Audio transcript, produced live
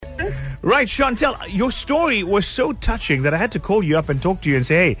Right, Chantel, your story was so touching that I had to call you up and talk to you and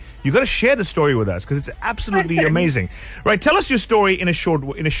say, hey, you got to share the story with us because it's absolutely amazing. Right, tell us your story in a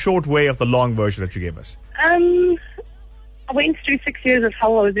short way of the long version that you gave us. I went through 6 years of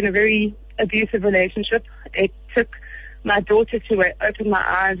hell. I was in a very abusive relationship. It took my daughter to open my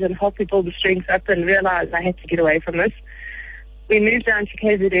eyes and help me build the strength up and realize I had to get away from this. We moved down to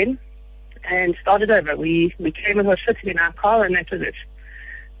KZN and started over. We came and were sitting in our car, and that was it.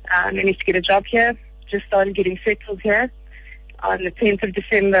 I managed to get a job here, just started getting settled here. On the 10th of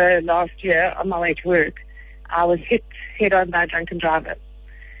December last year, on my way to work, I was hit head-on by a drunken driver.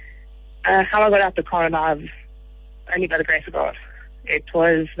 How I got out the car alive, only by the grace of God. It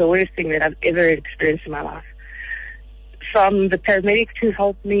was the worst thing that I've ever experienced in my life. From the paramedics who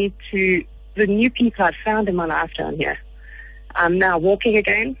helped me to the new people I've found in my life down here. I'm now walking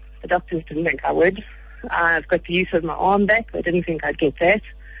again. The doctors didn't think I would. I've got the use of my arm back. They didn't think I'd get that.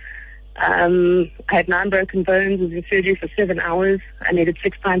 I had 9 broken bones, was in surgery for 7 hours. I needed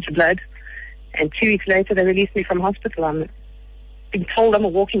 6 pints of blood. And 2 weeks later, they released me from hospital. I'm being told I'm a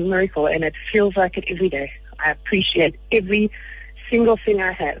walking miracle, and it feels like it every day. I appreciate every single thing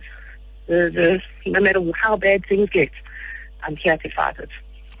I have. No matter how bad things get, I'm here to fight it.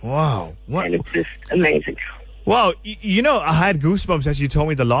 Wow. What? And it's just amazing. Wow, I had goosebumps as you told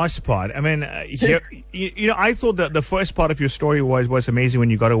me the last part. I mean, I thought that the first part of your story was amazing when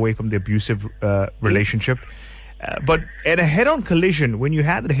you got away from the abusive relationship. But at a head-on collision, when you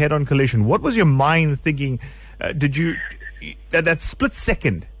had the head-on collision, what was your mind thinking? Did you that split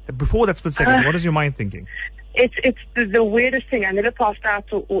second? Before that split second, what is your mind thinking? It's the weirdest thing. I never passed out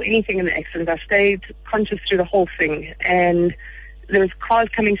or anything in the accident. I stayed conscious through the whole thing, and there was cars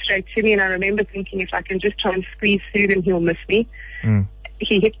coming straight to me, and I remember thinking, if I can just try and squeeze through them, he'll miss me.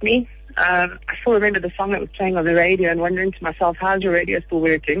 He hit me. I still remember the song that was playing on the radio and wondering to myself, how's your radio still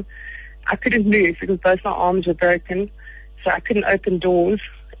working? I couldn't move because both my arms were broken, so I couldn't open doors,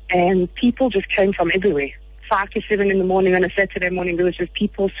 and people just came from everywhere. 5 to 7 in the morning on a Saturday morning, there was just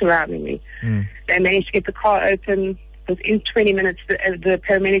people surrounding me. They managed to get the car open. Within 20 minutes, the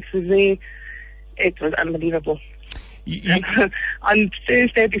paramedics was there. It was unbelievable. On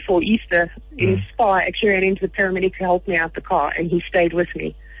Thursday before Easter, in Spa, I actually ran into the paramedic to help me out the car, and he stayed with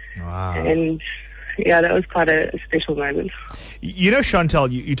me. Wow. And yeah, that was quite a special moment.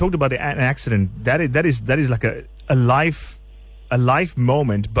 Chantel, you talked about an accident. That is like a life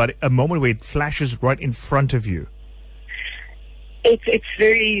moment, but a moment where it flashes right in front of you. It's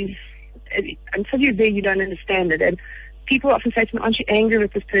very, until you're there, you don't understand it. And people often say to me, aren't you angry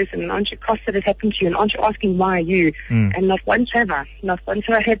with this person? And aren't you cross that it happened to you? And aren't you asking why you? And not once have I. Not once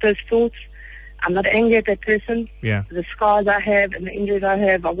have I had those thoughts. I'm not angry at that person. Yeah. The scars I have and the injuries I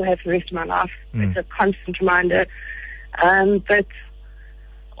have, I will have for the rest of my life. It's a constant reminder. But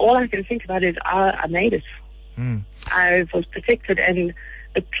all I can think about is I made it. I was protected, and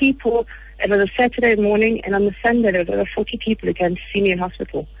the people, it was a Saturday morning, and on the Sunday there were over 40 people who came to see me in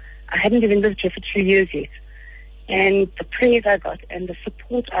hospital. I hadn't even lived here for 2 years yet. And the prayers I got and the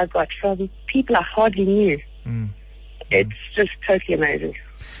support I got from people I hardly knew, it's just totally amazing.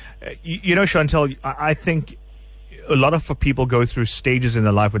 Chantel, I think a lot of people go through stages in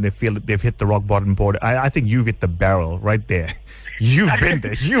their life when they feel that they've hit the rock bottom board. I think you've hit the barrel right there. You've been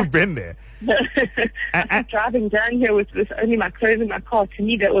there. You've been there. Driving down here with only my clothes in my car, to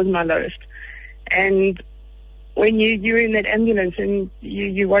me that was my lowest. And when you're in that ambulance and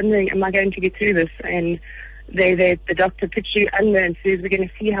you're wondering, am I going to get through this? And the doctor puts you under and says, we're going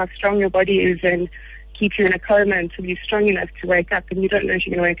to see how strong your body is and keep you in a coma until you're strong enough to wake up. And you don't know if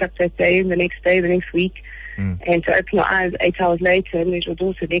you're going to wake up that day, the next day, the next week. And to open your eyes 8 hours later and there's your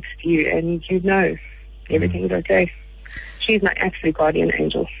daughter next to you, and you know everything's okay. She's my absolute guardian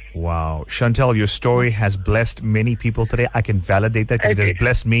angel. Wow. Chantel, your story has blessed many people today. I can validate that because it has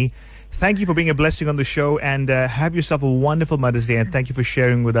blessed me. Thank you for being a blessing on the show, and have yourself a wonderful Mother's Day, and thank you for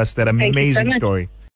sharing with us that amazing story.